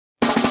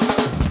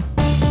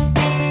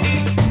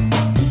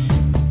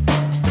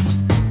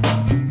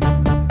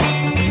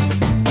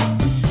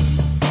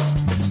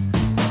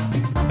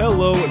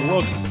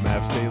Welcome to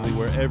Mavs Daily,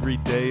 where every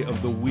day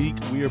of the week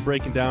we are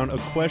breaking down a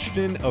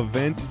question,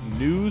 event,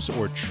 news,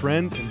 or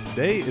trend. And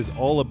today is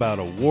all about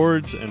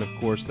awards. And of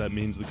course, that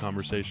means the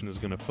conversation is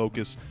going to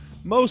focus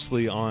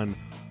mostly on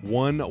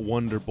one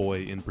Wonder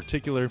Boy in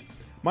particular.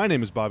 My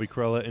name is Bobby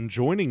Corella, and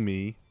joining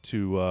me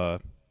to,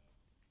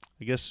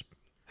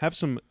 have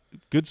some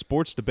good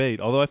sports debate,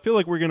 although I feel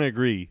like we're going to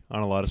agree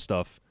on a lot of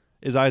stuff,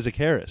 is Isaac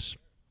Harris.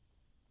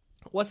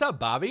 What's up,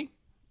 Bobby?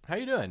 How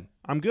you doing?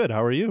 I'm good.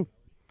 How are you?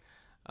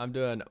 I'm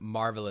doing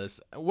marvelous.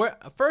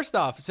 First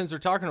off, since we're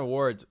talking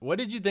awards, what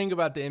did you think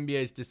about the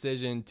NBA's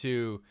decision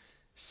to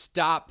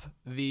stop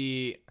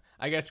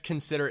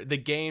consider the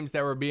games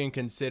that were being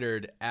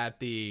considered at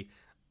the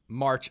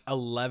March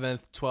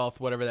 11th, 12th,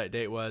 whatever that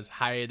date was,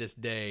 hiatus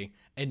day,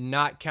 and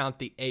not count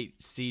the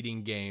 8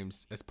 seeding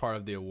games as part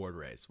of the award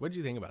race? What did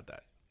you think about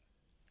that?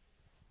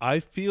 I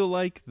feel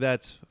like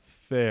that's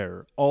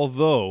fair,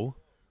 although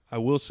I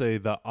will say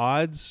the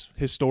odds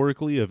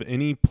historically of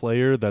any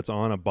player that's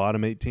on a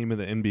bottom 8 team of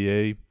the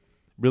NBA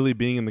really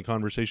being in the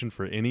conversation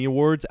for any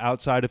awards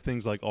outside of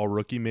things like all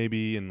rookie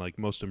maybe and like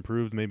most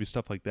improved, maybe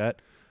stuff like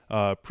that,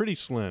 pretty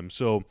slim.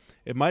 So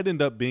it might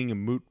end up being a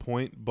moot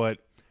point, but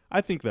I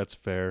think that's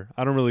fair.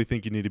 I don't really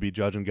think you need to be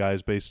judging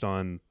guys based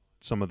on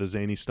some of the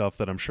zany stuff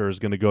that I'm sure is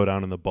going to go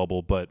down in the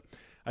bubble, but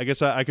I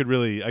guess I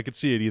could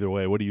see it either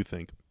way. What do you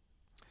think?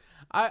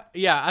 I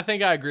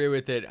think I agree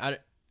with it.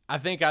 I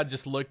think I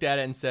just looked at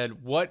it and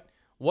said, what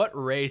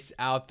race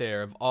out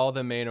there of all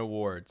the main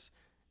awards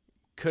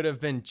could have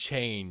been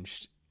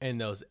changed in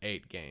those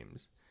 8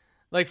 games?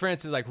 Like, for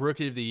instance, like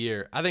Rookie of the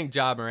Year. I think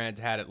Ja Morant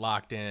had it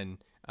locked in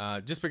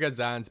just because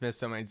Zion's missed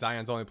so many.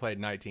 Zion's only played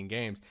 19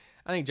 games.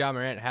 I think Ja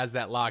Morant has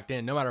that locked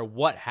in no matter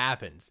what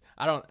happens.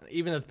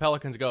 Even if the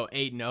Pelicans go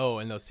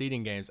 8-0 in those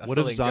seeding games, what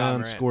if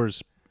Zion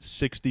scores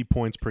 60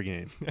 points per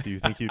game? Do you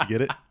think you'd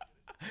get it?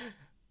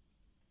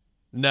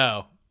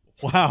 No.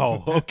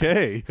 Wow,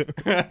 okay.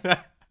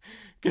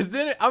 Because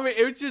then,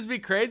 it would just be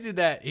crazy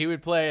that he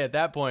would play at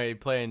that point,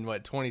 playing,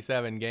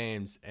 27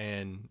 games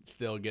and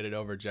still get it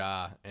over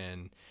Ja.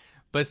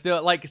 But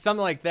still, like,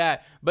 something like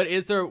that. But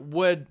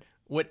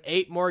would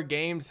 8 more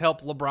games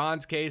help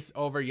LeBron's case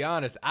over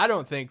Giannis? I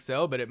don't think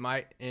so, but it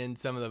might in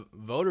some of the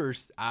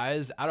voters'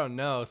 eyes. I don't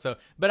know.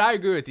 But I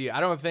agree with you. I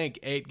don't think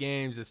 8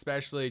 games,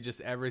 especially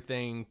just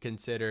everything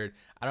considered,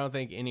 I don't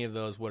think any of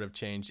those would have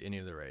changed any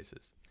of the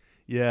races.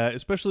 Yeah,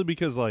 especially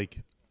because,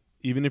 like,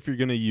 even if you're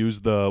going to use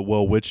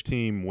which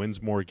team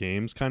wins more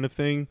games kind of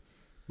thing,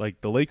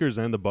 like, the Lakers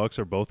and the Bucks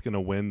are both going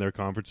to win their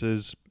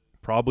conferences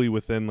probably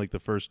within, like, the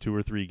first 2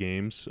 or 3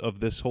 games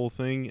of this whole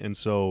thing. And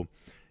so,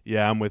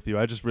 yeah, I'm with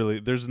you.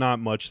 There's not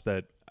much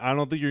that – I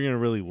don't think you're going to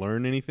really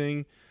learn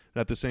anything.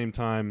 At the same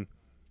time,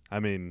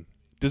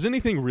 does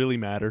anything really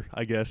matter,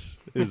 I guess?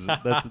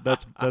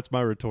 That's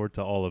my retort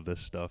to all of this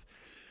stuff.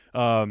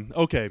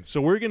 Okay, so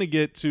we're going to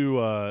get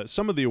to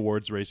some of the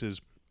awards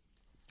races.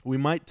 We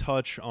might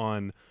touch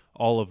on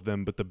all of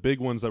them, but the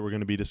big ones that we're going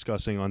to be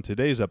discussing on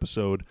today's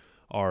episode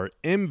are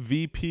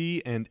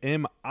MVP and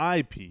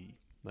MIP,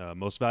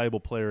 Most Valuable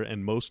Player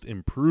and Most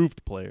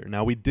Improved Player.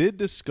 Now, we did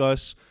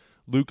discuss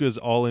Luka's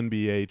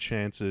All-NBA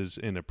chances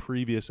in a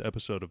previous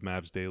episode of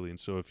Mavs Daily, and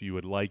so if you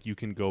would like, you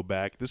can go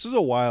back. This is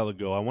a while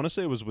ago. I want to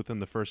say it was within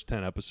the first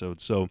 10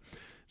 episodes, so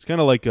it's kind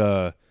of like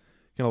a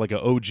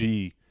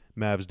OG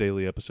Mavs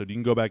Daily episode. You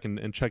can go back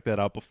and check that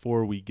out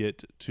before we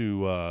get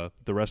to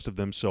the rest of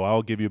them. So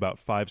I'll give you about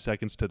 5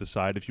 seconds to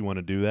decide if you want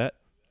to do that,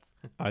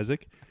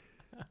 Isaac.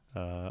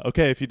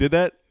 Okay, if you did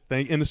that,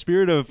 in the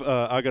spirit of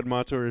Agad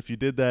Matur, if you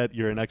did that,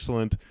 you're an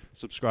excellent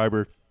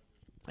subscriber.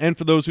 And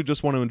for those who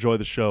just want to enjoy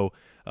the show,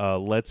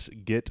 let's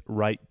get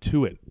right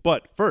to it.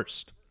 But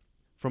first,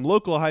 from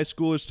local high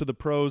schoolers to the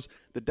pros,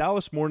 the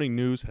Dallas Morning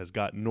News has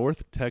got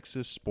North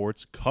Texas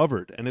sports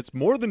covered. And it's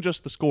more than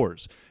just the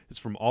scores. It's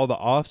from all the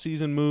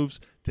off-season moves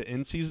to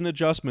in-season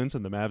adjustments,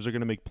 and the Mavs are going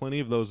to make plenty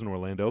of those in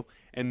Orlando,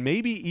 and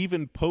maybe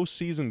even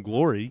postseason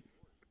glory.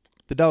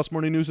 The Dallas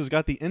Morning News has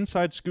got the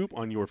inside scoop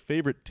on your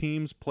favorite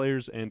teams,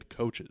 players, and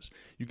coaches.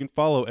 You can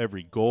follow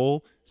every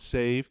goal,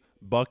 save,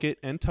 bucket,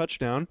 and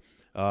touchdown,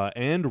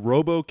 and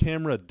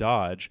robo-camera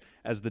dodge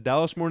as the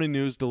Dallas Morning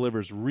News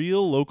delivers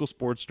real local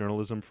sports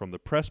journalism from the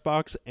press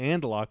box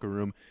and locker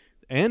room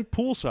and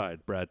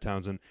poolside, Brad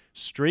Townsend,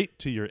 straight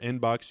to your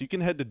inbox. You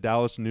can head to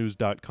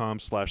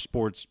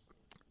dallasnews.com/sports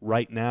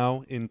right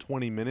now in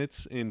 20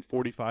 minutes, in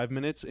 45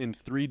 minutes, in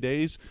 3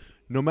 days.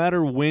 No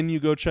matter when you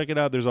go check it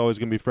out, there's always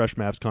going to be fresh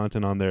Mavs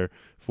content on there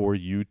for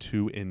you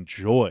to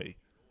enjoy.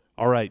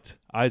 All right,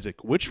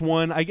 Isaac, which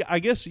one? I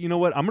guess, you know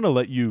what? I'm going to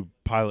let you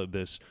pilot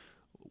this.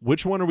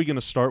 Which one are we going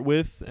to start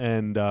with?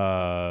 And,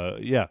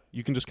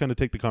 you can just kind of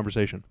take the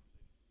conversation.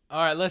 All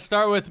right, let's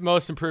start with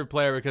most improved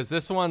player because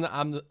this one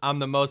I'm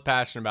the most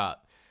passionate about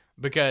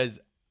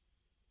because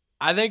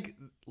I think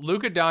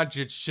Luka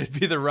Doncic should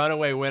be the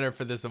runaway winner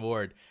for this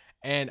award.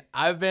 And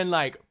I've been,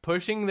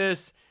 pushing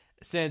this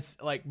since,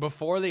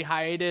 before the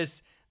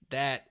hiatus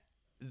that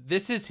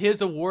this is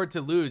his award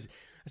to lose.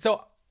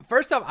 So,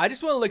 first off, I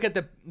just want to look at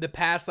the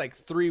past,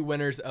 3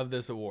 winners of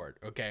this award,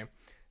 okay?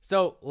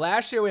 So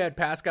last year we had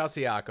Pascal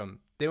Siakam,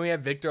 then we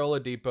had Victor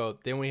Oladipo,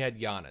 then we had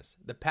Giannis.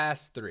 The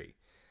past 3.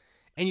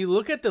 And you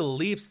look at the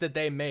leaps that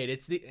they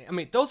made.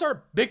 Those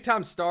are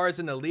big-time stars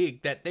in the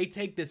league that they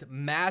take this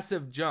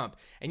massive jump.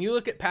 And you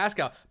look at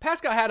Pascal.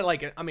 Pascal had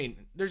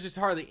there's just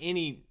hardly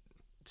any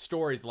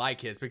stories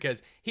like his,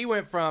 because he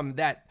went from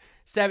that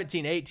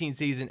 17-18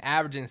 season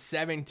averaging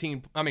 7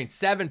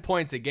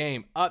 points a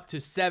game up to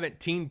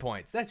 17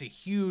 points. That's a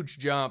huge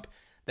jump.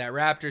 That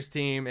Raptors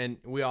team, and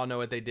we all know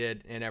what they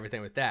did and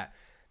everything with that.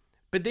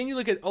 But then you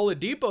look at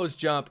Oladipo's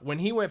jump when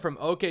he went from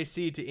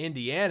OKC to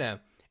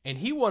Indiana, and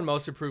he won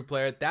Most Improved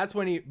Player. That's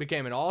when he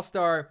became an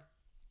All-Star.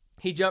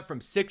 He jumped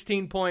from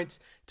 16 points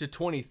to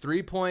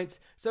 23 points,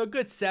 so a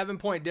good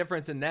 7-point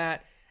difference in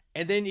that.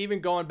 And then even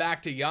going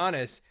back to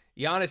Giannis,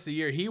 the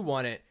year he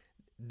won it,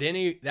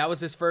 that was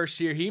his first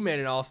year he made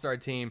an All-Star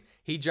team.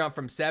 He jumped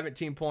from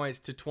 17 points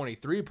to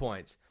 23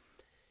 points.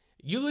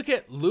 You look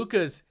at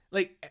Luka's,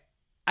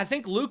 I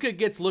think Luka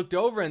gets looked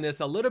over in this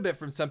a little bit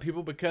from some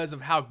people because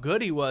of how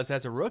good he was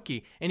as a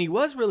rookie. And he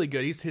was really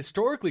good. He's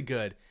historically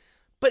good.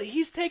 But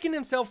he's taken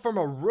himself from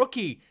a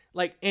rookie,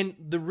 in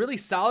the really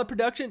solid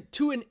production,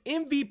 to an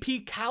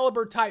MVP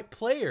caliber type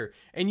player.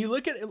 And you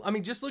look at,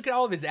 just look at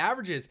all of his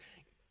averages.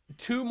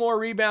 2 more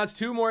rebounds,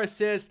 2 more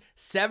assists,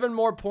 7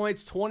 more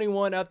points,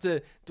 21 up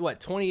to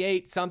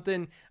 28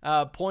 something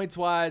points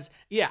wise.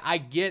 Yeah, I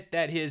get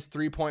that his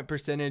 3-point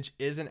percentage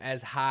isn't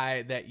as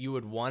high that you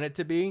would want it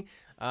to be.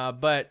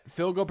 But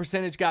field goal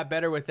percentage got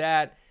better with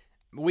that.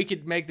 We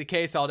could make the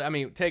case took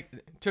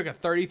a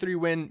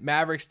 33-win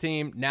Mavericks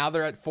team. Now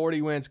they're at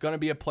 40 wins, going to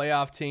be a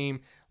playoff team.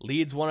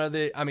 Leads one of,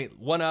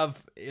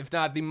 if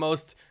not the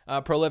most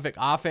prolific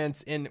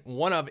offense in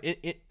one of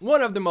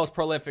the most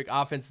prolific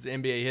offenses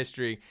in NBA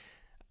history.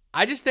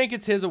 I just think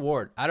it's his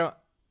award.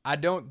 I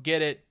don't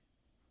get it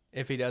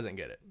if he doesn't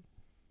get it.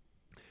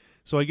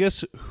 So I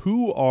guess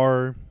who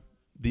are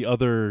the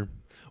other?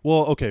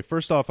 Well, okay.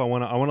 First off, I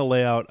want to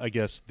lay out, I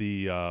guess,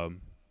 the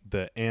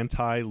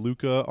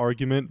anti-Luka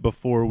argument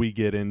before we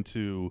get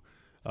into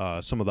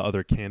some of the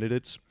other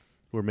candidates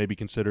who are maybe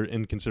considered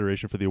in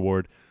consideration for the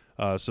award.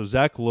 So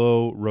Zach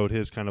Lowe wrote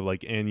his kind of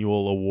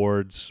annual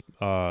awards.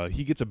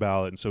 He gets a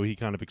ballot, and so he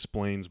kind of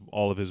explains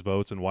all of his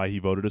votes and why he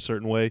voted a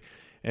certain way.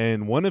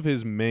 And one of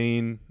his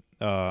main,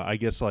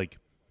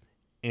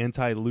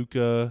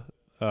 anti-Luka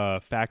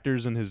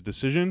factors in his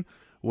decision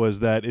was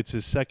that it's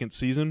his second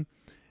season.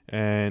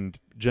 And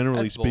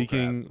generally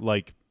speaking,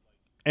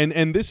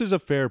 and this is a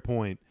fair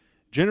point.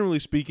 Generally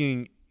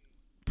speaking,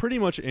 pretty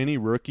much any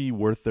rookie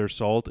worth their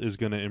salt is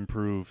going to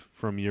improve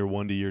from year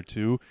 1 to year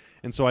 2.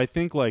 And so I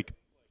think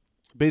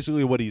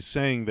basically what he's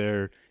saying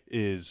there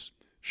is,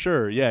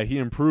 sure, yeah, he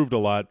improved a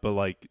lot, but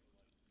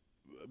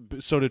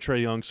so did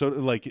Trae Young, so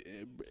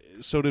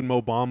did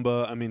Mo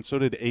Bamba. So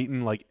did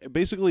Ayton.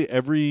 Basically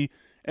every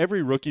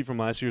rookie from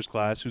last year's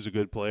class who's a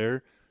good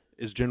player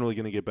is generally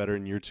going to get better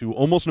in year 2,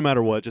 almost no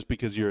matter what, just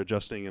because you're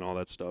adjusting and all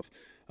that stuff.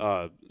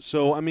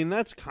 So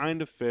that's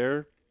kind of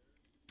fair.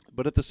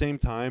 But at the same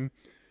time,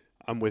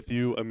 I'm with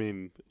you.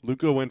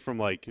 Luka went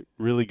from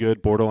really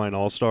good borderline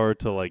all-star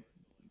to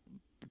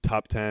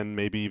top 10,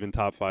 maybe even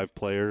top 5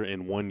 player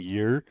in 1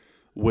 year,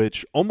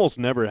 which almost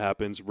never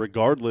happens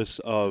regardless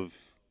of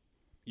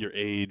your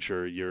age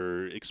or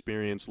your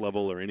experience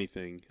level or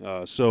anything.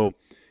 So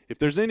if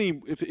there's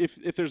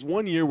if there's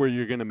 1 year where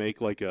you're going to make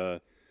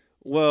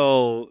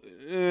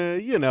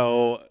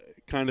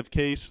kind of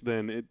case,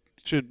 then it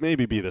should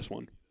maybe be this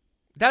one.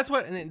 That's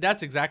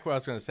exactly what I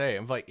was going to say.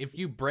 If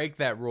you break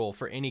that rule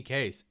for any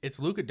case, it's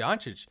Luka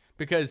Doncic,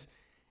 because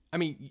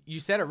you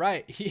said it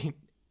right. He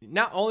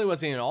not only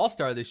was he an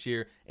all-star this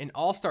year, an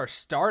all-star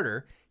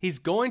starter, he's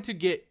going to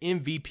get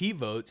MVP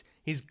votes.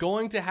 He's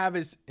going to have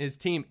his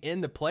team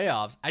in the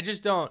playoffs. I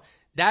just don't.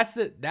 That's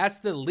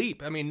the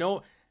leap.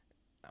 No.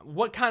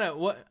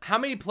 How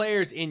many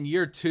players in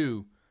year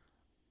 2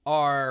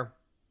 are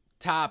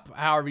top,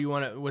 however you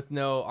want to, with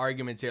no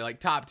arguments here,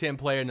 top 10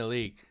 player in the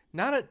league?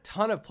 Not a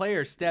ton of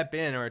players step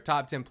in or a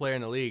top 10 player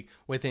in the league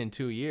within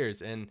 2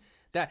 years. And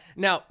that,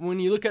 now when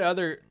you look at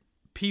other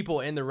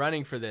people in the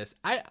running for this,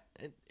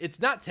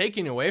 it's not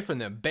taking away from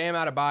them. Bam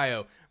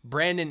Adebayo,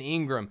 Brandon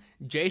Ingram,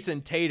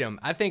 Jason Tatum.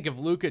 I think if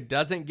Luka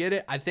doesn't get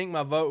it, I think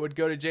my vote would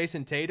go to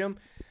Jason Tatum.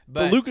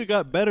 But Luka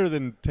got better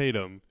than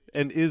Tatum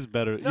and is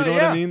better. You know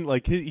what I mean?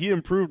 He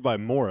improved by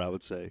more, I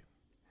would say.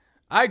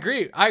 I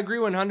agree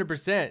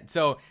 100%.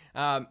 So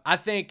I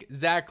think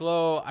Zach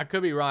Lowe, I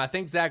could be wrong, I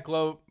think Zach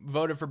Lowe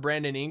voted for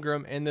Brandon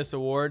Ingram in this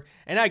award.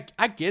 And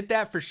I get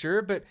that for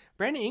sure, but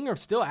Brandon Ingram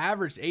still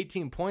averaged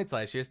 18 points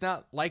last year. It's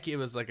not like it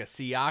was a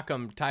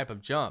Siakam type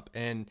of jump.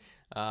 And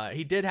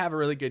he did have a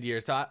really good year.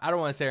 So I don't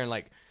want to sit here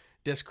and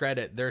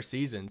discredit their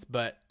seasons,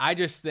 but I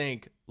just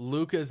think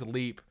Luka's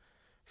leap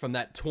from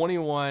that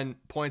 21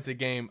 points a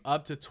game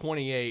up to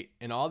 28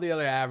 and all the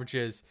other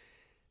averages,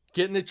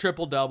 getting the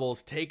triple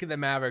doubles, taking the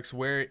Mavericks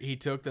where he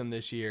took them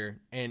this year,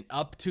 and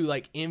up to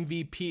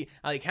MVP.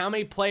 How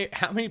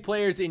many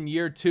players in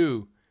year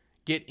 2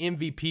 get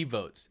MVP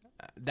votes?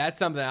 That's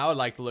something I would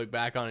like to look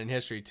back on in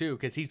history too,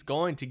 because he's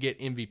going to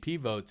get MVP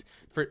votes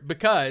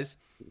because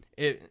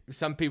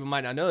some people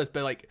might not know this,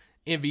 but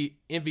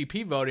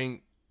MVP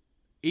voting,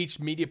 each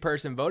media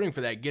person voting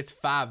for that gets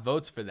 5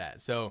 votes for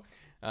that. So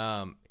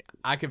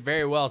I could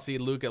very well see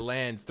Luka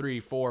land 3,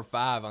 4,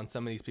 5 on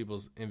some of these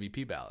people's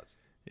MVP ballots.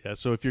 Yeah,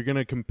 so if you're going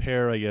to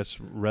compare, I guess,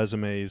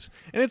 resumes,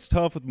 and it's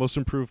tough with most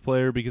improved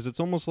player because it's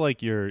almost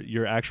like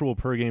your actual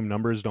per game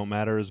numbers don't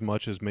matter as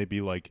much as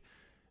maybe like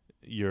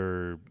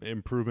your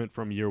improvement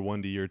from year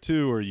 1 to year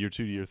 2 or year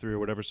 2 to year 3 or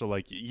whatever. So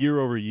like year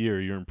over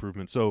year, your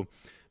improvement. So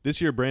this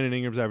year, Brandon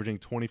Ingram's averaging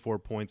 24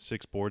 points,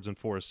 6 boards, and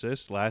 4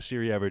 assists. Last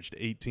year, he averaged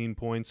 18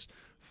 points,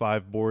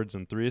 5 boards,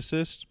 and 3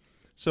 assists.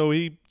 So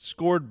he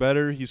scored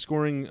better. He's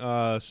scoring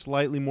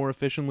slightly more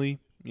efficiently.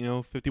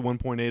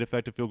 51.8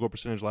 effective field goal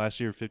percentage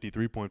last year,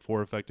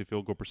 53.4 effective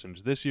field goal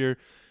percentage this year.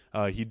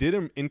 He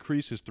did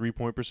increase his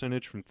three-point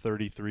percentage from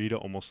 33 to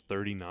almost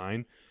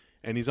 39.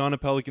 And he's on a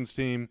Pelicans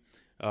team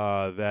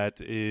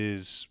that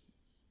is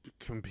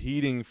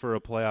competing for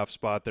a playoff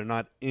spot. They're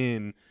not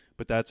in,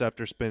 but that's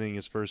after spending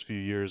his first few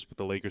years with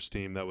the Lakers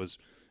team that was,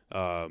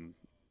 never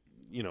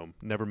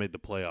made the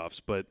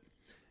playoffs. But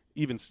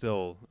even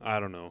still, I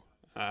don't know.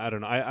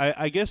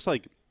 I guess,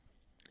 like,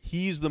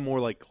 he's the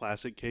more, like,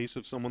 classic case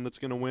of someone that's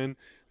going to win,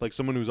 like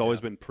someone who's always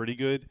been pretty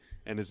good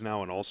and is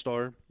now an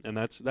all-star. And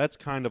that's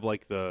kind of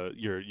like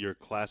your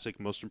classic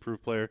most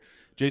improved player.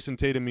 Jason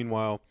Tatum,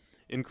 meanwhile,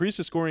 increased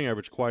his scoring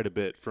average quite a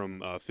bit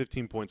from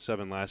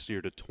 15.7 last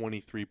year to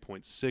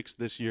 23.6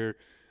 this year.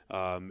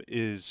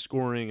 Is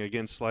scoring,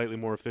 again, slightly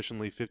more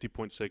efficiently,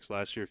 50.6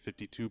 last year,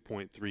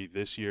 52.3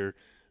 this year,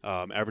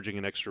 averaging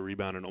an extra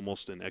rebound and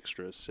almost an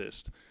extra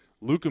assist.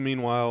 Luka,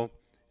 meanwhile,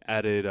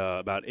 added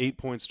about 8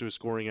 points to his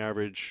scoring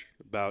average,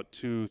 about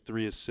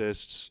 2-3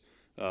 assists,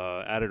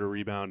 added a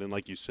rebound, and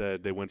like you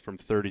said, they went from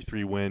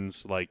 33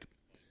 wins. Like,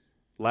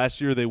 last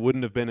year they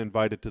wouldn't have been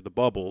invited to the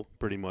bubble,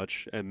 pretty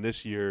much, and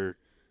this year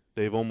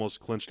they've almost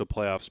clinched a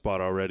playoff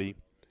spot already.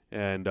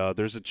 And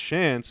there's a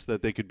chance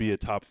that they could be a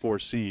top 4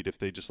 seed if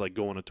they just, like,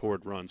 go on a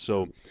torrid run.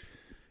 So,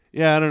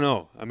 yeah, I don't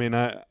know. I mean,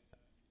 I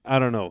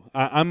don't know.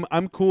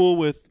 I'm cool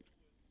with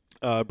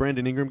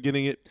Brandon Ingram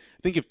getting it.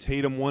 I think if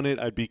Tatum won it,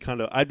 I'd be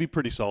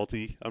pretty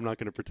salty. I'm not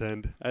going to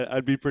pretend.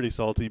 I'd be pretty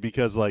salty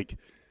because, like,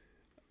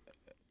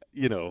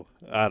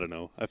 I don't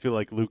know. I feel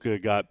like Luka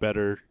got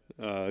better,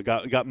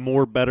 got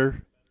more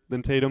better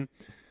than Tatum.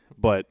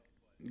 But,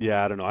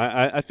 yeah, I don't know.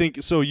 I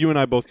think so. You and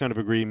I both kind of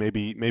agree.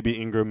 Maybe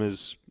Ingram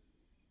is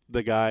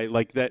the guy,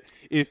 like, that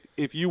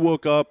if you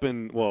woke up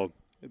and, well,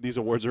 these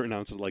awards are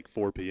announced at like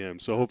 4 p.m.,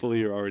 so hopefully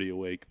you're already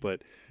awake.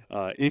 But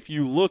if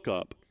you look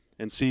up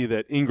and see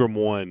that Ingram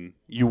won,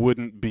 you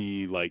wouldn't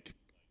be like,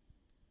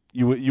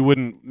 you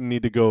wouldn't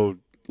need to go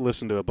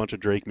listen to a bunch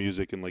of Drake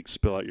music and, like,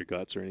 spill out your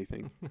guts or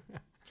anything.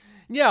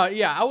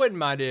 Yeah, I wouldn't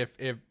mind if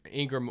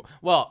Ingram.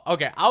 Well,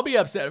 okay, I'll be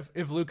upset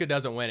if Luka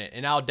doesn't win it,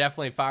 and I'll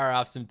definitely fire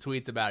off some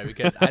tweets about it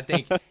because I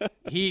think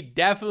he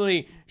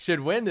definitely should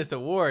win this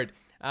award.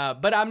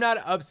 But I'm not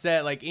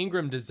upset. Like,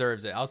 Ingram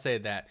deserves it. I'll say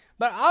that.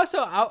 But also,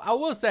 I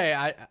will say,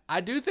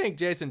 I do think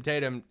Jason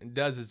Tatum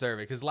does deserve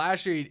it because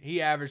last year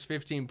he averaged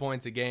 15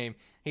 points a game.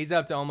 He's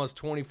up to almost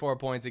 24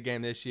 points a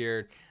game this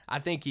year. I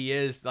think he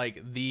is,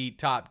 like, the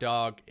top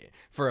dog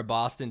for a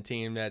Boston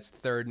team that's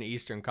third in the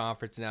Eastern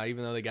Conference now,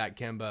 even though they got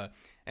Kemba.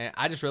 And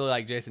I just really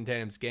like Jason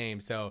Tatum's game.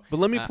 So, but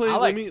let me play.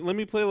 Let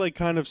me play, like,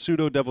 kind of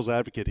pseudo devil's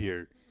advocate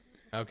here.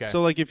 Okay.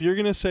 So, like, if you're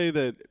gonna say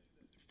that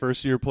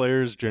first-year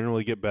players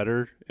generally get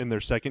better in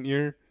their second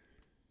year,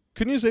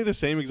 couldn't you say the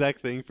same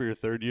exact thing for your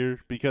third year?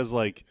 Because,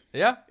 like,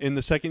 yeah, in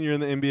the second year in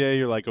the NBA,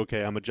 you're like,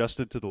 okay, I'm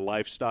adjusted to the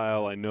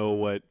lifestyle. I know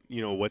what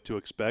to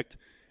expect.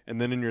 And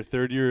then in your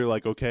third year, you're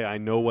like, okay, I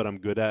know what I'm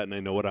good at and I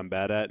know what I'm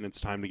bad at, and it's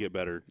time to get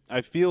better.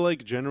 I feel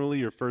like generally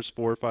your first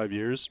 4 or 5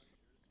 years,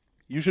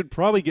 you should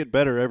probably get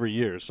better every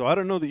year. So I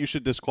don't know that you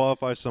should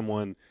disqualify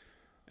someone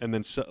and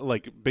then,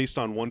 like, based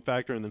on one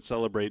factor and then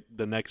celebrate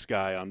the next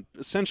guy on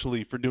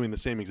essentially for doing the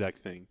same exact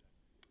thing.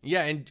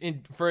 Yeah,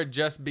 and for it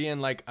just being,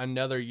 like,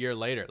 another year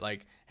later.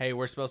 Like, hey,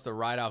 we're supposed to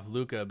write off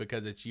Luka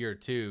because it's year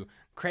 2.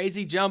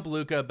 Crazy jump,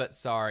 Luka, but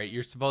sorry,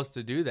 you're supposed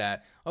to do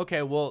that.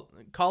 Okay, well,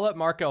 call up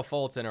Markelle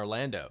Fultz in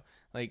Orlando.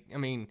 Like, I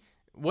mean,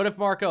 what if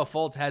Markelle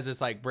Fultz has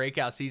this, like,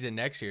 breakout season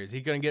next year? Is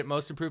he going to get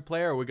most improved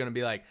player, or are we going to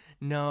be like,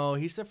 no,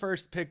 he's the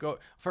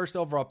first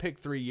overall pick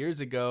 3 years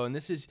ago, and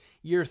this is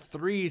year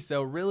 3,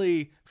 so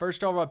really,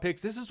 first overall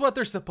picks, this is what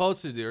they're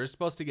supposed to do. They're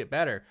supposed to get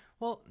better.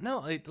 Well,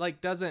 no, it,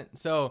 like, doesn't.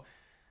 So,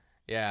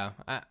 yeah,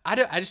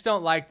 I just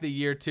don't like the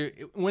year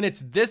 2. When it's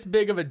this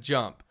big of a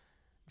jump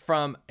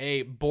from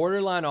a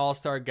borderline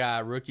all-star guy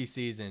rookie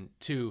season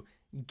to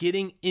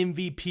getting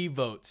MVP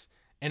votes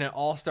and an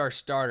all-star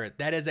starter,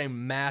 that is a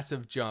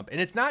massive jump.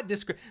 And it's not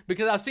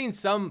because I've seen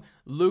some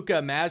Luka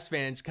Mavs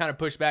fans kind of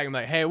push back and be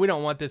like, hey, we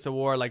don't want this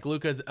award. Like,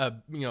 Luka's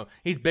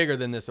he's bigger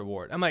than this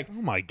award. I'm like,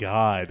 oh my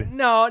God.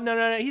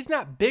 No, he's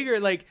not bigger.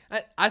 Like,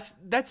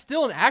 that's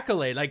still an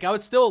accolade. Like, I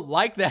would still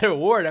like that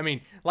award. I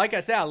mean, like I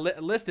said, I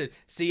listed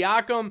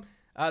Siakam,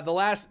 the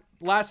last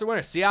last the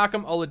winner.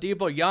 Siakam,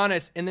 Oladipo,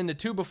 Giannis, and then the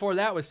 2 before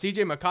that was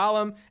CJ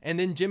McCollum and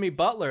then Jimmy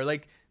Butler.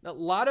 Like a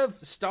lot of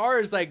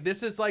stars, like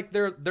this is like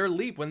their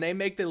leap. When they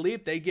make the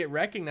leap, they get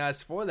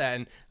recognized for that,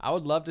 and I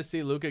would love to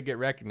see Luka get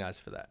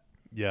recognized for that.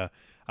 Yeah,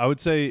 I would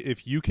say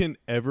if you can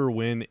ever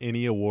win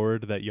any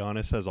award that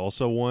Giannis has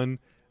also won,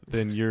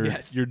 then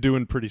you're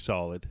doing pretty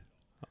solid.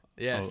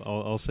 Yes,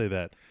 I'll say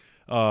that.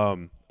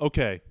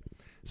 Okay,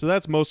 so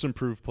that's most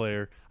improved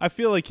player. I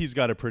feel like he's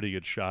got a pretty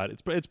good shot.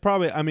 It's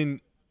probably. I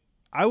mean,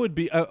 I would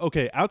be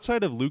okay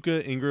outside of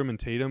Luka, Ingram, and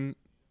Tatum.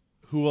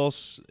 Who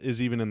else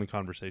is even in the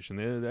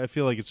conversation? I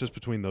feel like it's just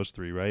between those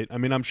 3, right? I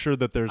mean, I'm sure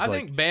that there's. I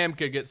think Bam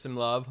could get some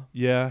love.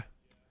 Yeah,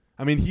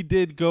 I mean, he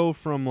did go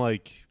from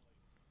like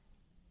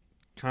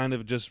kind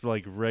of just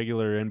like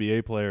regular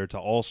NBA player to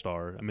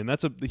all-star. I mean,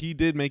 he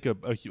did make a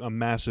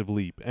massive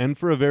leap, and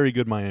for a very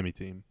good Miami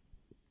team.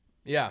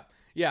 Yeah,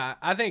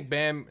 I think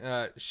Bam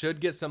should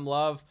get some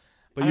love.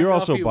 But you're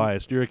also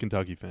biased. You're a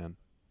Kentucky fan.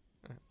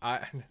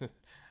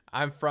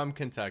 I'm from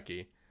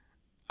Kentucky.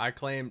 I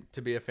claim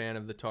to be a fan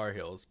of the Tar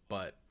Heels,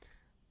 but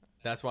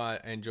that's why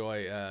I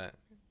enjoy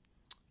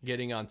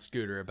getting on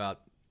Scooter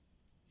about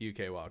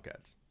UK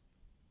Wildcats.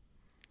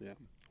 Yeah.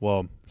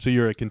 Well, so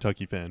you're a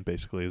Kentucky fan,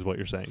 basically, is what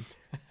you're saying.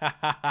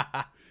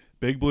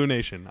 Big Blue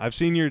Nation. I've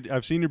seen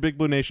your Big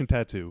Blue Nation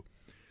tattoo.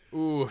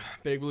 Ooh,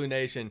 Big Blue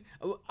Nation.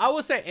 I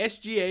will say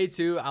SGA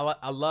too.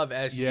 I love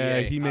SGA. Yeah,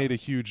 he made a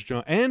huge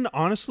jump. And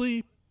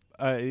honestly,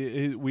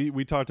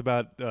 we talked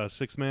about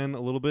sixth man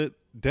a little bit.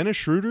 Dennis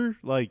Schroeder,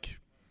 like,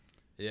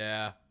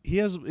 yeah,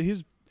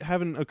 he's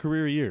having a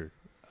career year.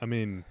 I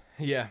mean,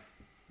 yeah,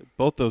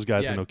 both those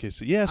guys in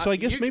OKC. Yeah, so I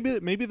guess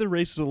maybe the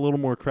race is a little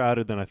more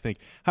crowded than I think.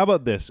 How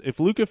about this? If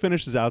Luka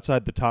finishes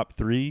outside the top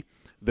 3,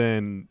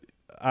 then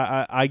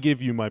I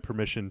give you my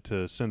permission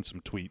to send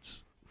some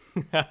tweets.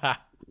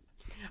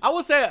 I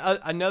will say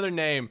another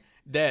name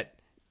that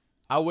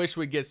I wish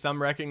would get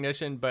some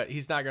recognition, but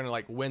he's not going to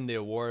like win the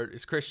award.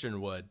 Is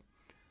Christian Wood.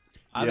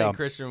 I think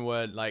Christian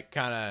Wood like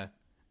kind of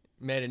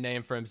made a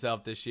name for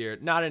himself this year.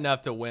 Not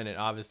enough to win it,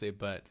 obviously,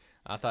 but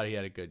I thought he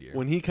had a good year.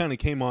 When he kind of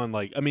came on,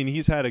 like, I mean,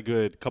 he's had a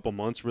good couple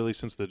months really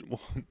since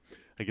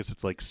I guess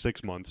it's like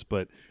 6 months,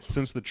 but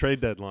since the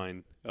trade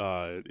deadline,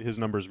 his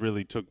numbers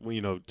really took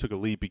a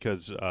leap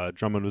because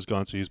Drummond was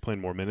gone, so he was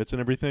playing more minutes and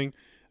everything.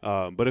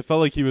 But it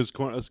felt like he was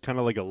kind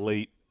of like a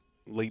late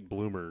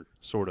bloomer,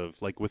 sort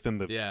of like within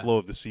the flow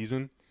of the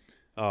season.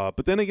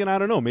 But then again, I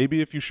don't know. Maybe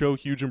if you show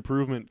huge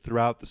improvement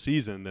throughout the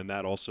season, then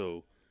that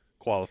also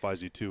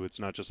qualifies you too. It's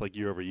not just like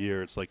year over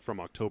year. It's like from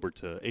October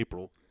to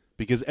April,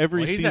 because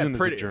every season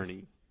is a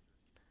journey.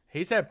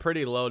 He's had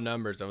pretty low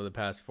numbers over the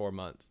past 4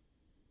 months.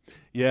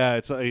 Yeah,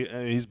 it's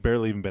he's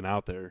barely even been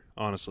out there,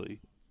 honestly.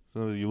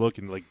 So you look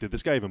and like, did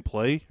this guy even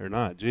play or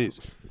not?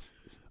 Jeez.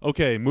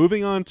 Okay,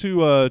 moving on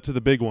to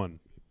the big one,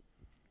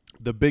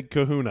 the big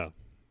Kahuna.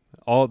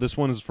 This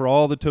one is for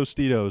all the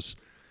Tostitos.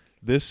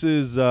 This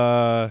is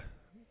an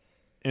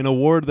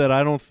award that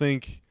I don't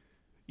think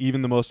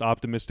even the most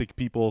optimistic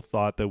people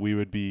thought that we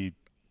would be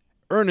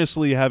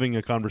earnestly having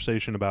a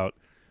conversation about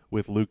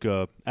with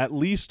Luka, at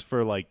least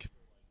for like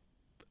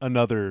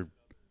another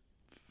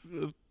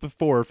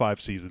 4 or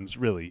 5 seasons,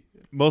 really.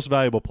 Most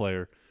valuable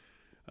player.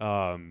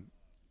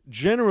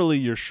 Generally,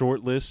 your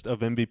short list of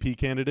MVP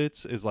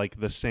candidates is like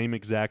the same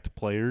exact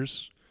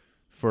players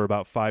for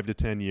about 5 to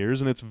 10 years,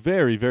 and it's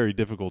very, very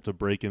difficult to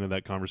break into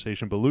that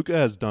conversation. But Luka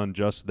has done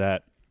just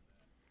that,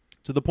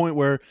 to the point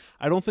where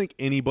I don't think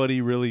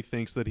anybody really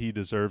thinks that he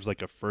deserves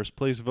like a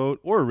first-place vote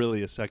or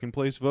really a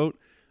second-place vote.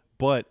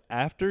 But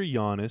after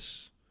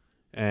Giannis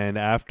and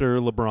after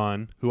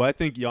LeBron, who I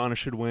think Giannis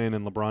should win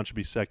and LeBron should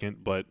be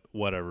second, but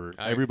whatever.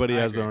 Everybody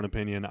has their own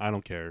opinion. I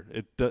don't care.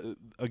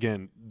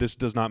 Again, this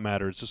does not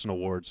matter. It's just an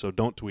award, so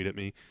don't tweet at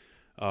me.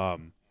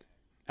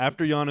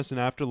 After Giannis and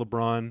after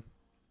LeBron,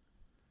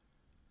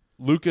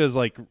 Luka is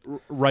like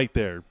right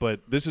there.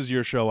 But this is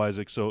your show,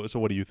 Isaac, so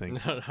what do you think?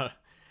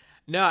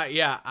 No,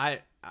 yeah,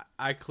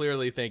 I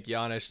clearly think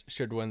Giannis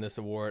should win this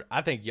award.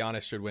 I think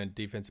Giannis should win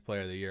Defensive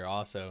Player of the Year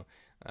also.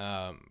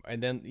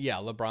 And then,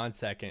 LeBron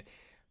second.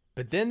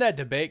 But then that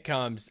debate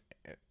comes.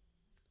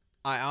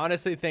 I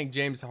honestly think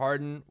James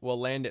Harden will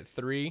land at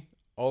 3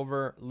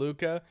 over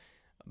Luka.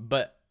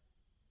 But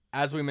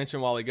as we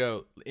mentioned a while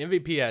ago,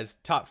 MVP has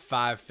top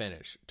 5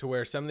 finish, to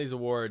where some of these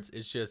awards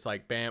is just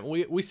like, bam.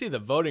 We see the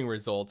voting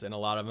results in a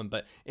lot of them,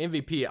 but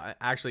MVP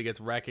actually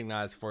gets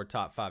recognized for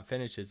top 5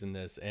 finishes in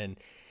this. And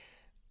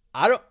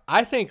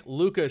I think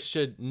Luka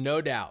should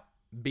no doubt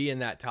be in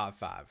that top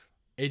 5.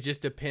 It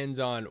just depends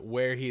on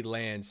where he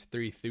lands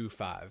 3 through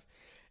 5.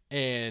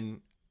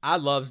 And I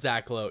love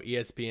Zach Lowe,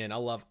 ESPN. I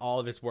love all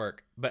of his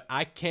work, but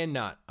I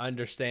cannot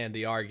understand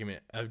the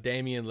argument of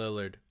Damian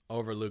Lillard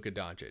over Luka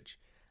Doncic.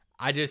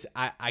 I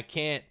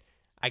can't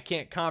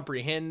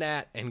comprehend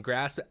that and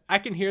grasp it. I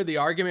can hear the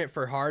argument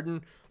for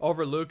Harden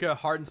over Luka.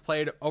 Harden's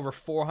played over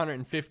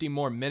 450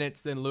 more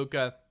minutes than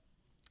Luka.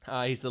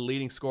 He's the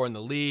leading scorer in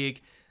the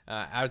league.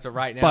 As of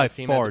right now, by his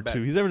team far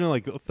too. He's averaging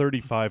like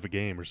 35 a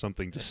game or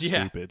something, just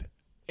stupid.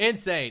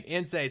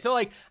 Insane. So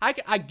like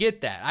I get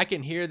that. I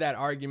can hear that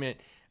argument.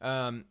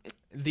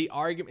 the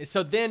argument.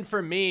 So then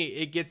for me,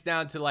 it gets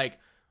down to like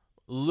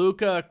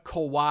Luka,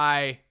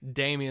 Kawhi,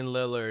 Damian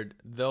Lillard,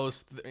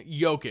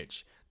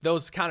 Jokic,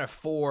 those kind of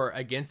four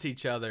against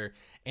each other.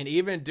 And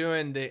even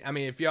doing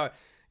if y'all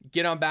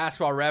get on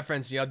Basketball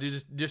Reference, y'all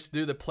just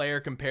do the player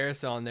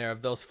comparison on there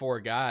of those four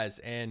guys.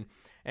 And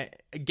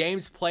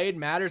games played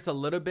matters a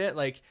little bit.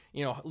 Like,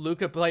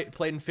 Luka played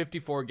in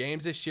 54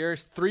 games this year.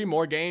 It's 3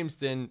 more games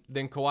than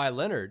Kawhi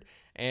Leonard.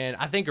 And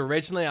I think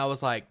originally I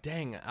was like,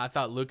 dang, I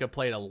thought Luka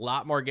played a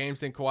lot more games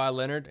than Kawhi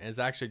Leonard. And it's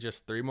actually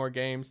just 3 more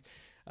games.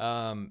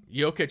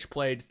 Jokic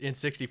played in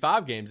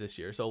 65 games this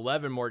year, so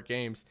 11 more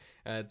games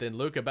than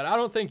Luka. But I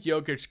don't think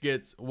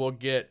Jokic will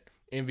get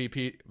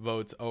MVP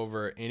votes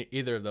in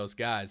either of those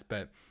guys.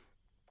 But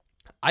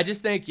I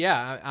just think,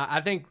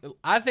 I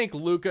think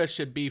Luka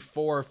should be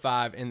 4 or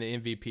 5 in the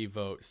MVP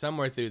vote,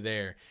 somewhere through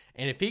there.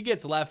 And if he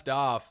gets left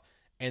off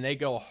and they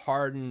go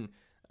Harden,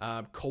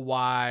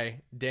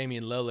 Kawhi,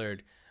 Damian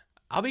Lillard,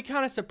 I'll be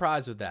kind of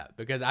surprised with that,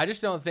 because I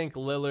just don't think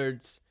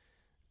Lillard's,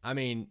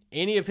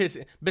 any of his,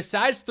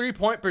 besides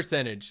 3-point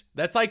percentage,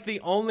 that's like the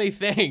only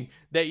thing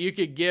that you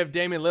could give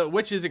Damian Lillard,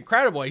 which is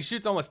incredible. He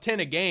shoots almost 10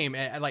 a game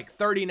at like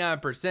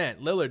 39%.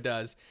 Lillard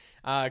does,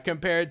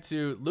 compared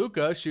to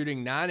Luka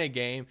shooting 9 a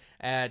game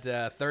at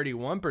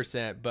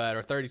 31%,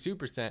 or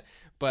 32%.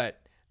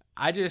 But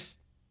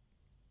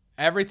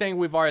everything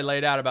we've already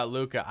laid out about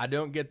Luka, I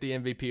don't get the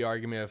MVP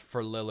argument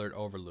for Lillard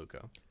over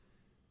Luka.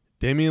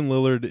 Damian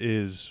Lillard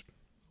is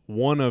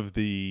one of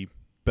the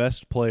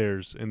best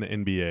players in the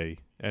NBA,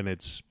 and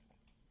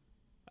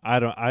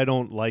I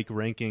don't like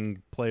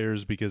ranking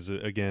players because,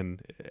 again,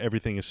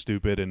 everything is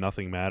stupid and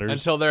nothing matters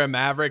until they're a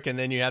Maverick, and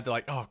then you have to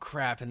like, oh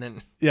crap, and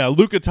then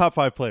Luka top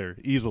 5 player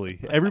easily.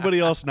 Everybody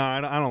else,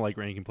 I don't like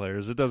ranking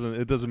players. It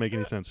doesn't make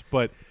any sense.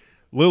 But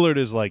Lillard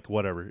is like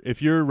whatever.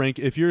 If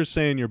you're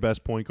saying your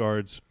best point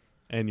guards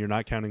and you're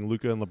not counting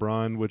Luka and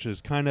LeBron, which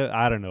is kind of,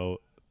 I don't know,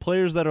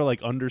 players that are like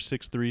under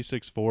 6'3",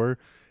 6'4",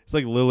 it's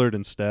like Lillard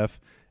and Steph.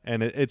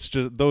 And it's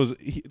just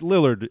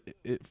Lillard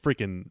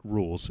freaking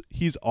rules.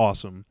 He's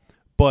awesome.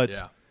 But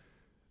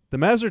the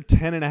Mavs are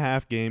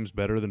 10.5 games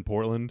better than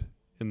Portland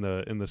in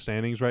the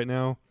standings right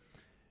now.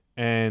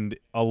 And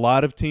a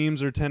lot of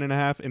teams are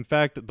 10.5. In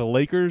fact, the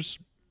Lakers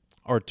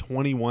are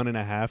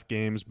 21.5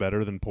 games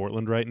better than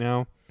Portland right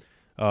now.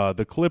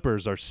 The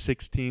Clippers are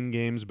 16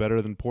 games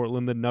better than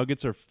Portland. The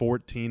Nuggets are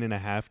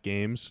 14.5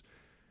 games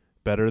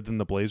better than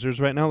the Blazers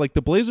right now. Like,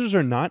 the Blazers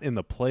are not in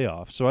the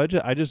playoffs, so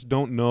I just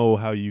don't know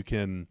how you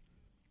can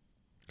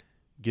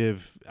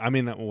give.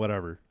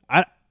 Whatever.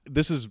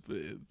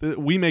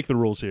 We make the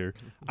rules here.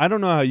 I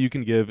don't know how you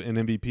can give an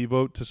MVP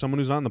vote to someone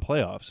who's not in the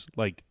playoffs.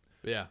 Like,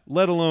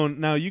 let alone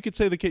now. You could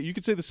say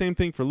the same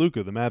thing for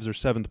Luka. The Mavs are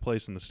 7th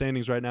place in the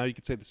standings right now. You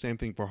could say the same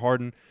thing for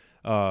Harden.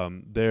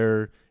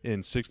 They're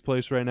in 6th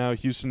place right now.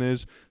 Houston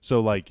is. So,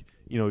 like,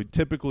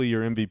 typically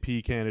your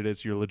MVP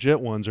candidates, your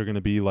legit ones, are going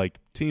to be like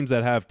teams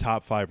that have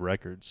top 5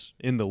 records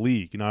in the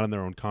league, not in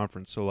their own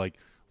conference. So like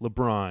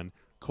LeBron,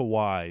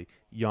 Kawhi,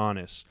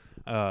 Giannis.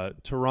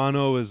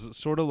 Toronto is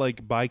sort of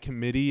like by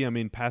committee.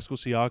 Pascal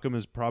Siakam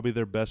is probably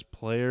their best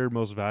player,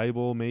 most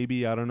valuable,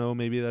 maybe. I don't know.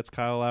 Maybe that's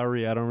Kyle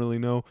Lowry. I don't really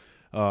know.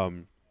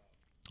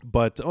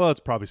 But it's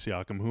probably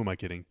Siakam. Who am I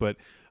kidding? But,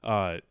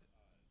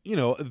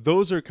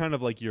 those are kind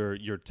of like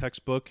your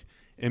textbook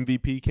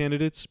MVP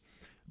candidates.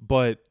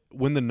 But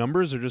when the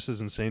numbers are just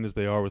as insane as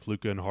they are with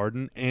Luka and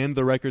Harden, and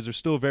the records are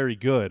still very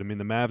good.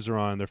 The Mavs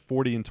are they're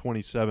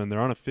 40-27. They're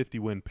on a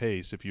 50-win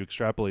pace if you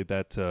extrapolate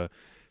that to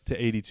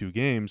 82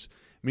 games.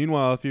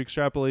 Meanwhile, if you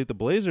extrapolate the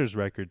Blazers'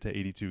 record to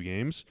 82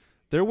 games,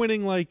 they're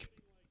winning like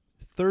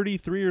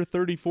 33 or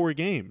 34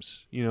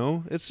 games.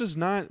 It's just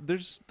not.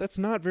 That's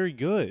not very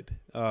good.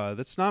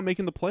 That's not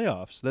making the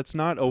playoffs. That's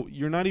not.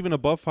 You're not even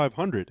above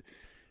 500,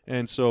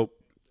 and so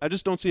I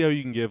just don't see how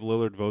you can give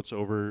Lillard votes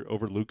over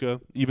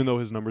Luka, even though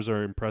his numbers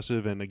are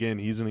impressive. And again,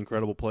 he's an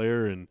incredible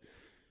player. And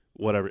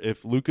whatever,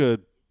 if Luka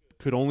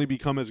could only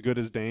become as good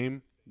as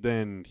Dame,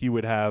 then he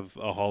would have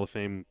a Hall of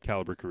Fame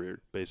caliber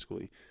career,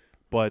 basically.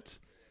 But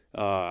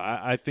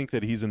I think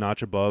that he's a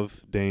notch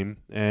above Dame.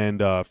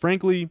 And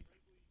frankly,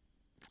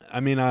 I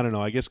don't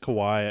know. I guess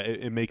Kawhi,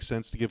 it makes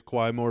sense to give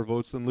Kawhi more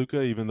votes than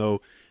Luka, even though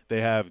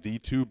they have the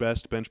 2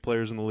 best bench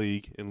players in the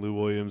league in Lou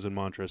Williams and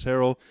Montrezl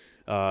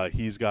Harrell.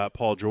 He's got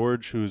Paul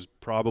George, who's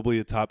probably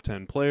a top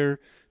 10 player,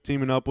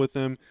 teaming up with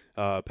him.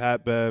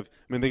 Pat Bev.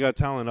 They got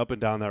talent up and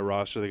down that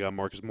roster. They got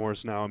Marcus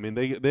Morris now.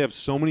 They have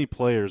so many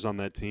players on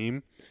that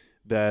team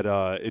that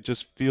it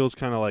just feels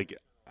kind of like,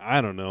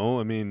 I don't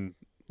know.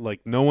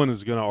 Like, no one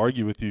is going to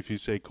argue with you if you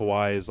say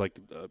Kawhi is like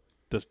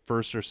the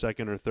first or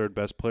second or third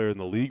best player in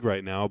the league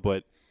right now,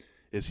 but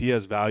is he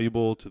as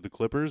valuable to the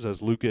Clippers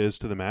as Luka is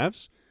to the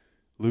Mavs?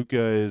 Luka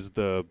is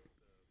the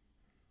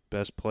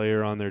best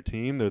player on their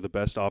team. They're the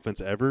best offense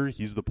ever.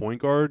 He's the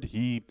point guard.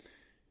 He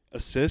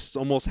assists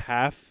almost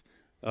half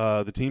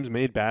the team's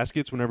made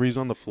baskets whenever he's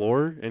on the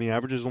floor, and he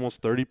averages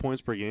almost 30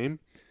 points per game.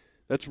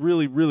 That's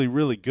really, really,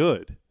 really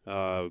good.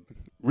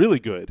 Really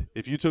good.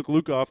 If you took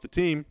Luka off the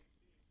team,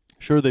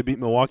 sure, they beat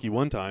Milwaukee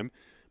one time,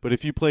 But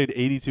if you played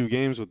 82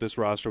 games with this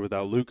roster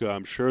without Luka,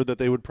 I'm sure that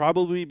they would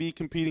probably be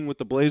competing with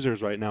the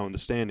Blazers right now in the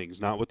standings,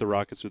 not with the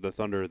Rockets or the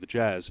Thunder or the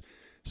Jazz.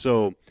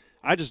 So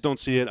I just don't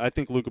see it. I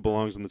think Luka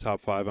belongs in the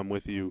top 5. I'm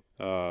with you.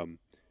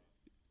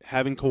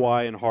 Having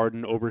Kawhi and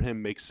Harden over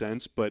him makes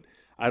sense, but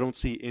I don't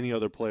see any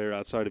other player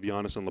outside of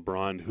Giannis and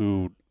LeBron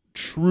who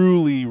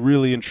truly,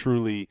 really and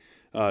truly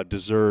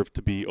deserve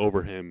to be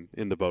over him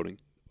in the voting.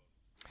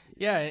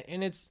 Yeah,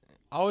 and it's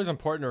always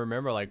important to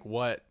remember like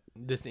what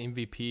this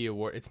MVP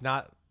award, it's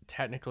not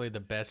technically the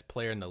best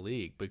player in the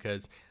league,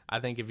 because I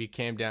think if you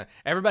came down,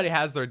 everybody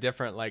has their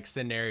different like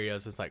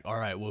scenarios. It's like, all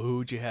right, well, who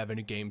would you have in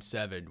a game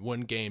 7,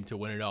 one game to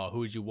win it all? Who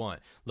would you want,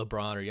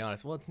 LeBron or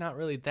Giannis? Well, it's not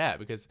really that,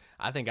 because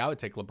I think I would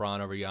take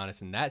LeBron over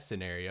Giannis in that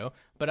scenario.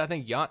 But I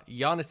think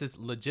Giannis has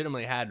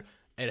legitimately had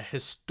a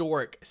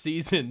historic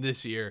season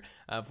this year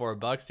for a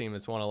Bucks team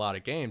that's won a lot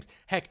of games.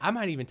 Heck, I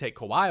might even take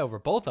Kawhi over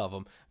both of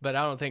them, but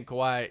I don't think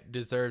Kawhi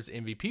deserves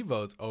MVP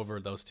votes over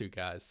those two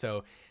guys.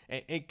 So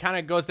it kind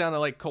of goes down to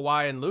like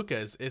Kawhi and Luka.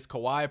 Is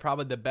Kawhi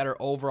probably the better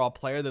overall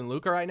player than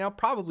Luka right now?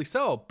 Probably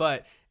so,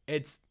 but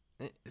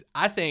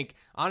I think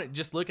on it,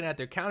 just looking at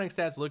their counting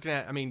stats,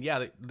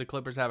 the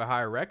Clippers have a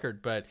higher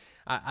record, but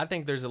I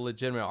think there's a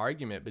legitimate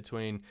argument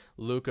between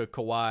Luka,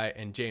 Kawhi,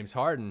 and James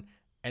Harden.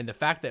 And the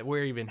fact that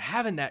we're even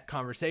having that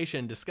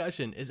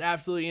discussion is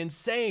absolutely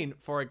insane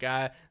for a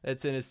guy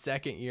that's in his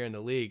second year in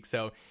the league.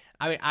 So,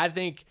 I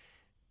think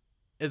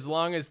as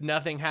long as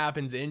nothing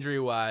happens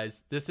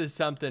injury-wise, this is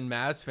something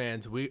Mavs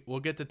fans we'll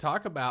get to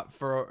talk about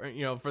for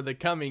the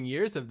coming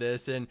years of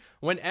this. And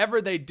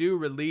whenever they do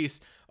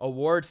release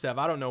award stuff,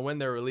 I don't know when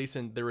they're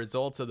releasing the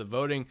results of the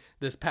voting.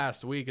 This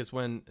past week is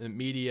when the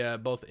media,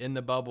 both in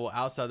the bubble,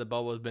 outside the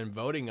bubble, has been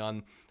voting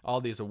on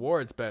all these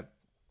awards. But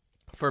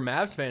for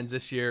Mavs fans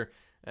this year,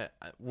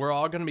 we're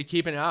all going to be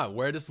keeping an eye.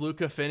 Where does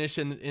Luka finish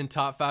in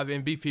top 5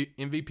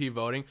 MVP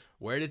voting?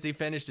 Where does he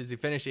finish? Does he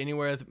finish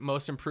anywhere with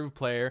most improved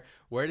player?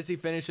 Where does he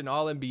finish in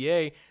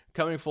All-NBA?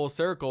 Coming full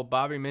circle,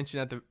 Bobby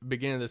mentioned at the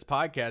beginning of this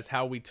podcast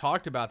how we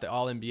talked about the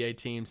All-NBA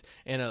teams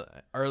in an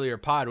earlier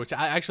pod, which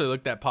I actually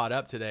looked that pod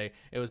up today.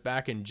 It was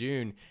back in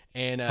June.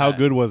 And how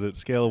good was it?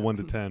 Scale of 1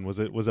 to 10. Was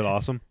it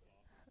awesome?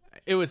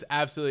 It was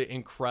absolutely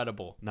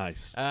incredible.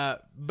 Nice.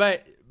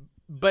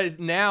 But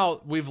now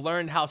we've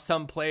learned how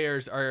some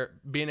players are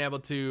being able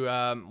to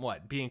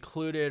be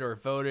included or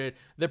voted,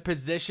 the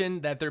position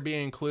that they're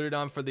being included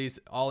on for these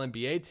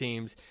All-NBA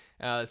teams.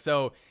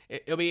 So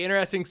it'll be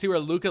interesting to see where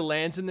Luka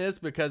lands in this,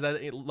 because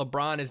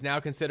LeBron is now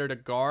considered a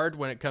guard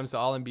when it comes to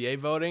All-NBA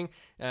voting,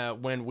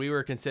 when we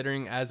were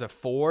considering as a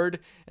forward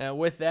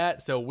with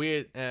that. So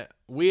we and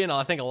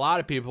I think a lot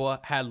of people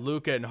had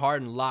Luka and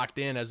Harden locked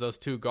in as those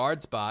two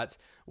guard spots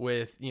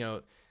with,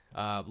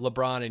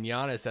 LeBron and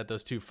Giannis at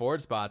those two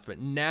forward spots. But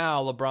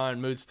now LeBron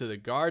moves to the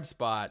guard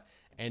spot,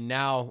 and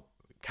now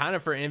kind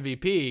of for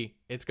MVP,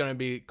 it's going to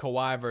be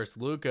Kawhi versus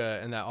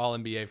Luka in that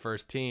All-NBA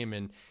first team.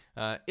 And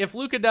if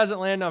Luka doesn't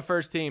land on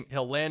first team,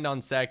 he'll land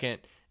on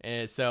second.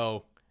 And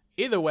so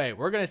either way,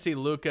 we're going to see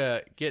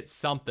Luka get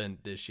something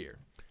this year.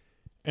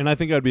 And I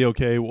think I'd be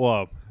okay.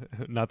 Well,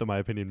 not that my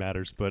opinion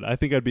matters, but I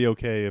think I'd be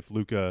okay if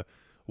Luka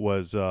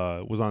was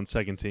on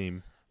second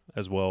team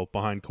as well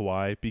behind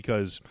Kawhi,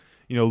 because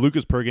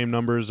Luka's per game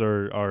numbers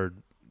are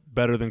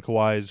better than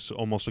Kawhi's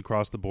almost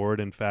across the board.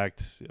 In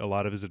fact, a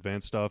lot of his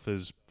advanced stuff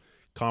is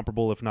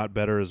comparable, if not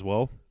better as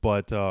well.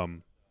 But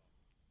Kawhi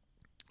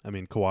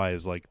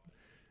is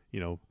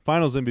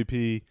Finals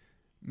MVP,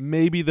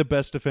 maybe the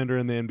best defender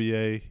in the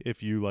NBA.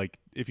 If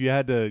you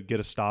had to get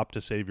a stop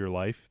to save your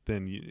life,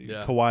 then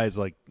Kawhi is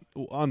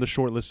on the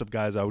short list of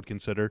guys I would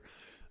consider.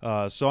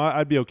 So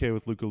I'd be okay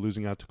with Luka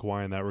losing out to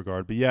Kawhi in that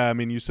regard. But yeah,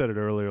 you said it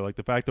earlier,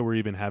 the fact that we're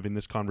even having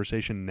this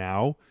conversation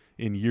now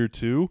in year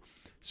 2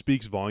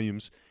 speaks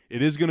volumes.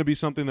 It is going to be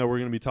something that we're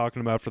going to be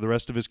talking about for the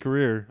rest of his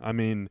career.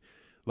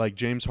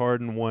 James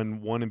Harden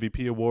won one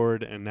MVP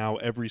award, and now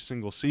every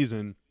single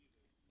season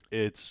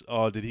it's,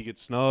 did he get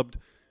snubbed?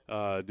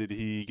 Did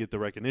he get the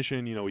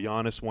recognition?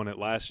 Giannis won it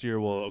last year.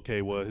 Well,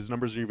 his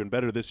numbers are even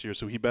better this year,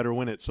 so he better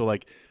win it. So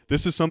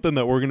this is something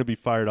that we're going to be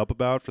fired up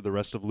about for the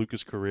rest of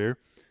Luka's career.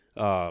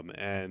 I'm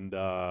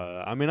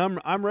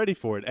ready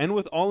for it. And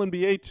with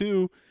All-NBA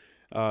too,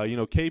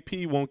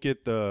 KP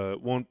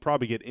won't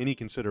probably get any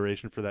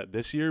consideration for that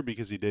this year,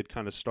 because he did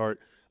kind of start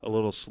a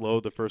little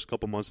slow the first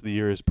couple months of the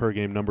year. His per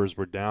game numbers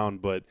were down,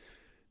 but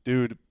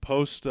dude,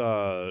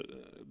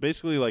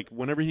 basically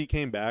whenever he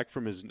came back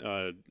from his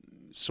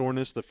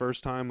soreness the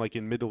first time,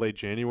 in mid to late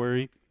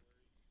January,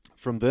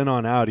 from then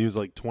on out he was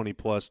 20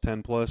 plus,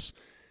 10 plus.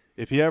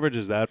 If he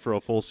averages that for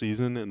a full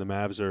season and the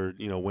Mavs are,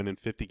 winning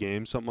 50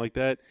 games, something like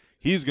that,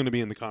 he's going to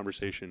be in the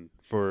conversation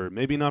for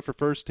maybe not for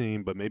first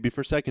team, but maybe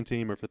for second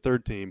team or for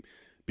third team,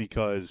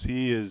 because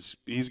he's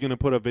going to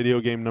put up video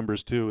game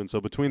numbers too. And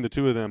so between the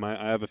two of them, I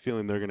have a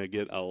feeling they're going to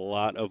get a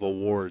lot of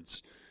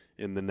awards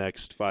in the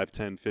next 5,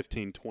 10,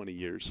 15, 20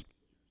 years.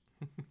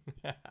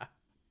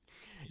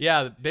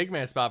 Yeah, the big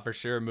man spot for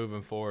sure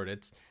moving forward.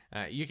 It's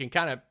you can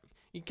kind of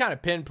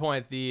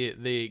pinpoint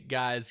the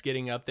guys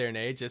getting up there in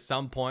age. At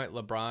some point,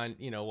 LeBron,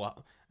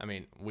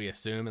 we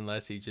assume,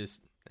 unless he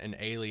just an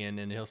alien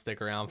and he'll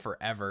stick around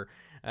forever.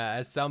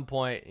 At some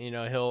point,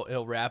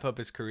 he'll wrap up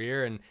his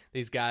career, and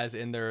these guys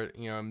in their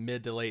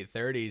mid to late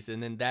 30s,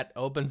 and then that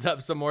opens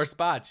up some more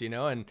spots,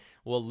 and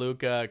will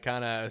Luka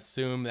kind of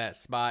assume that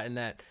spot in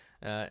that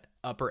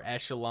upper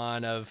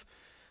echelon of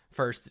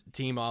first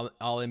team all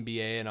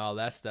NBA and all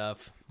that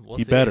stuff? We'll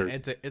see. Better.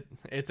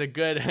 It's a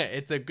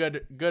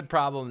good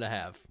problem to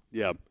have.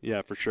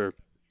 Yeah, for sure.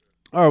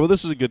 All right, well,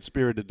 this is a good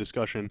spirited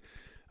discussion.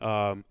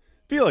 Feel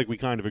like we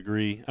kind of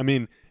agree. I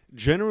mean,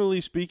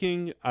 generally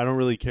speaking, I don't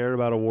really care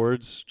about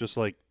awards,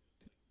 for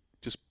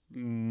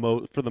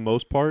the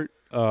most part.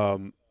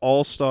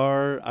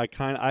 All-Star,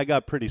 I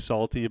got pretty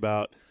salty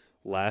about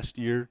last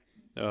year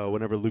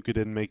whenever Luka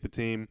didn't make the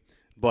team.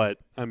 But,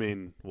 I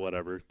mean,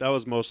 whatever. That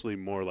was mostly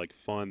more like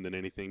fun than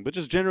anything. But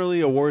just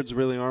generally, awards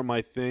really aren't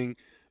my thing.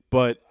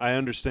 But I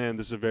understand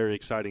this is a very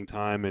exciting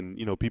time, and,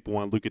 people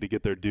want Luka to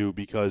get their due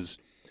because,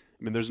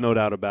 I mean, there's no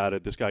doubt about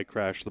it. This guy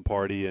crashed the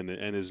party and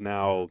is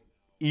now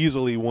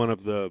easily one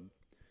of the,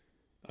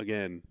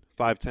 again,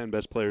 5-10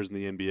 best players in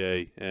the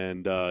NBA.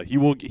 And he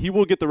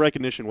will get the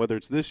recognition, whether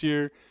it's this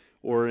year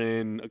or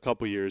in a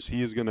couple years.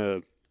 He is going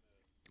to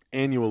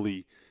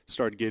annually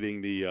start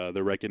getting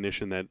the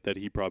recognition that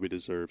he probably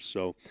deserves.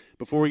 So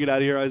before we get out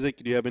of here, Isaac,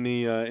 do you have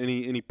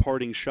any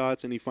parting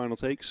shots, any final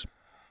takes?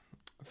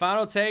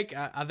 Final take,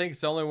 I think it's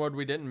the only word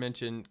we didn't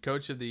mention,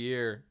 Coach of the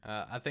Year.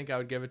 I think I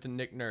would give it to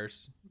Nick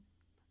Nurse,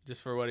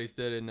 just for what he's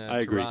did in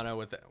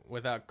Toronto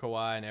without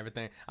Kawhi and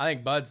everything. I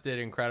think Bud's did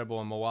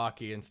incredible in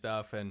Milwaukee and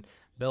stuff, and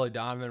Billy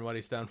Donovan, what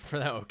he's done for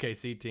that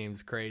OKC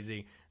team's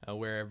crazy,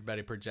 where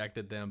everybody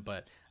projected them.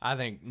 But I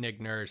think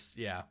Nick Nurse,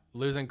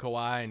 losing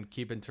Kawhi and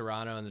keeping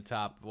Toronto in the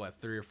top,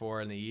 3 or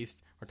 4 in the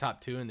East, or top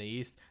 2 in the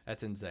East,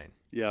 that's insane.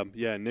 Yeah,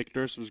 Nick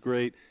Nurse was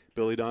great.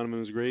 Billy Donovan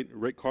was great.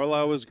 Rick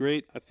Carlisle was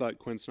great. I thought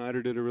Quinn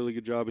Snyder did a really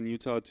good job in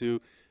Utah too.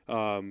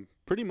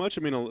 Pretty much,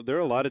 I mean, there are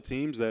a lot of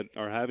teams that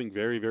are having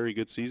very, very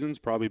good seasons,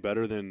 probably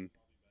better than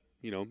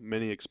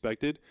many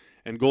expected.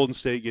 And Golden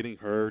State getting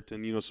hurt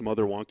and, some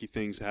other wonky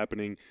things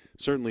happening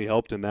certainly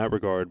helped in that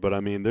regard. But,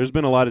 I mean, there's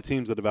been a lot of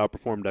teams that have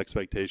outperformed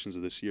expectations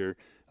of this year.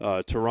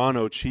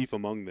 Toronto chief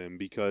among them,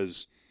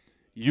 because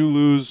you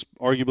lose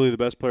arguably the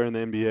best player in the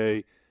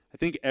NBA. I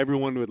think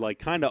everyone would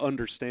kind of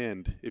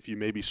understand if you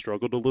maybe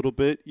struggled a little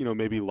bit,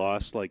 maybe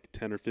lost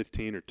 10 or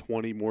 15 or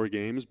 20 more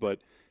games,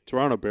 but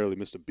Toronto barely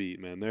missed a beat,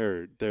 man.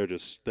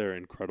 They're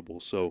incredible.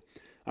 So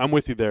I'm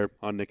with you there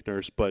on Nick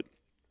Nurse, but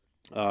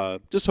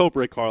just hope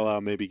Rick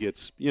Carlisle maybe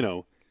gets, I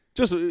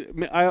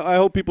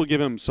hope people give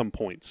him some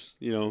points,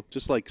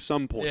 just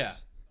some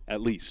points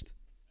at least.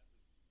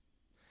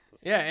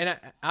 Yeah, and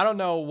I don't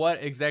know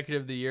what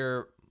executive of the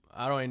year,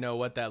 I don't even know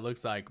what that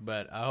looks like,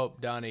 but I hope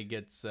Donnie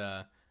gets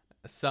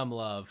some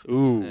love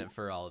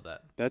for all of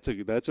that. That's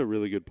a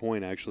really good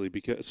point, actually,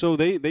 because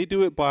they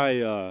do it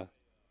by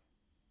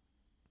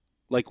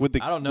would the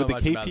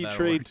KP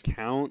trade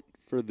count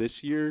for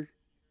this year?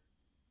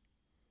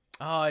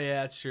 Oh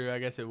yeah, that's true. I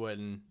guess it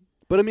wouldn't.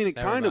 But I mean, it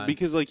kind of,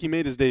 because he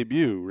made his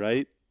debut,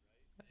 right?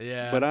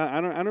 Yeah. But I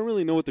don't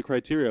really know what the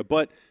criteria.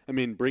 But I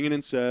mean, bringing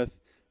in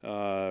Seth,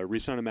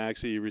 re-signing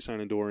Maxey,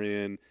 re-signing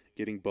Dorian,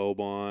 getting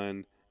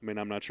Boban. I mean,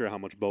 I'm not sure how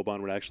much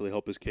Boban would actually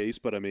help his case,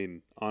 but I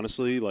mean,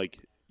 honestly,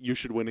 you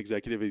should win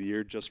Executive of the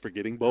Year just for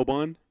getting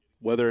Boban,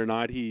 whether or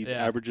not he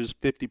averages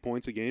 50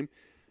 points a game,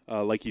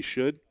 like he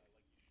should.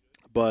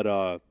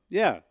 But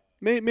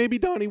maybe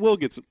Donnie will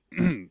get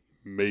some.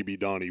 Maybe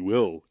Donnie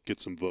will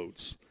get some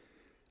votes.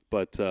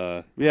 But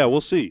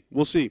we'll see.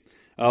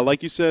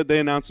 Like you said, they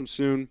announce them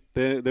soon.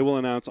 They will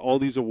announce all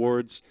these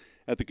awards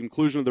at the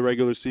conclusion of the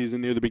regular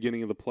season, near the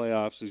beginning of the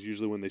playoffs is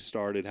usually when they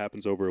start. It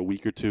happens over a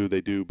week or two.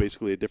 They do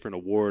basically a different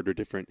award or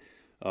different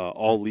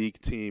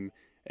all-league team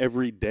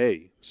every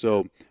day. So,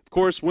 of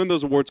course, when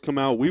those awards come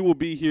out, we will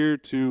be here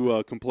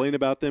to complain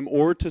about them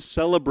or to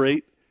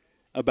celebrate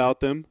about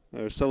them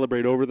or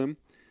celebrate over them.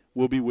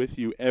 We'll be with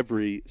you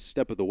every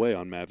step of the way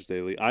on Mavs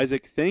Daily.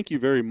 Isaac, thank you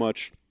very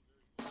much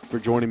for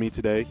joining me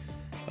today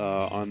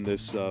on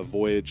this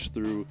voyage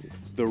through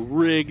the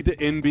rigged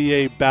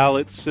NBA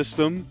ballot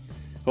system.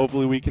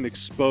 Hopefully we can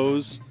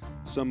expose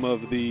some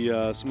of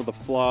the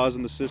flaws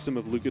in the system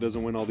if Luka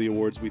doesn't win all the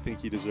awards we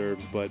think he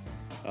deserves. But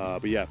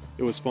yeah,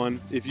 it was fun.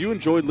 If you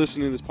enjoyed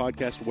listening to this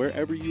podcast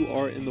wherever you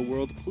are in the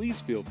world,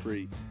 please feel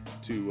free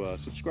to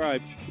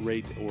subscribe,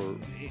 rate,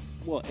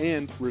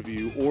 and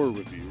review or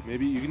review.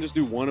 Maybe you can just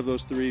do one of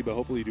those three, but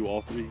hopefully you do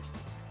all three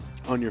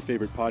on your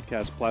favorite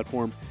podcast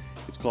platform.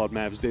 It's called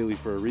Mavs Daily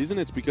for a reason.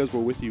 It's because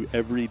we're with you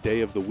every day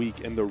of the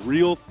week. And the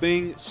real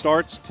thing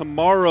starts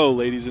tomorrow,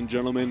 ladies and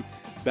gentlemen.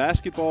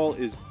 Basketball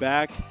is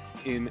back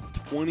in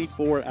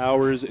 24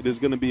 hours. It is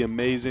going to be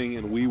amazing,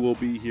 and we will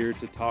be here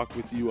to talk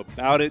with you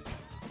about it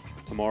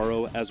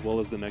tomorrow, as well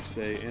as the next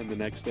day, and the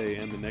next day,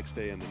 and the next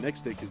day, and the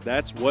next day, because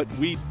that's what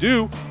we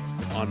do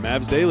on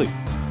Mavs Daily.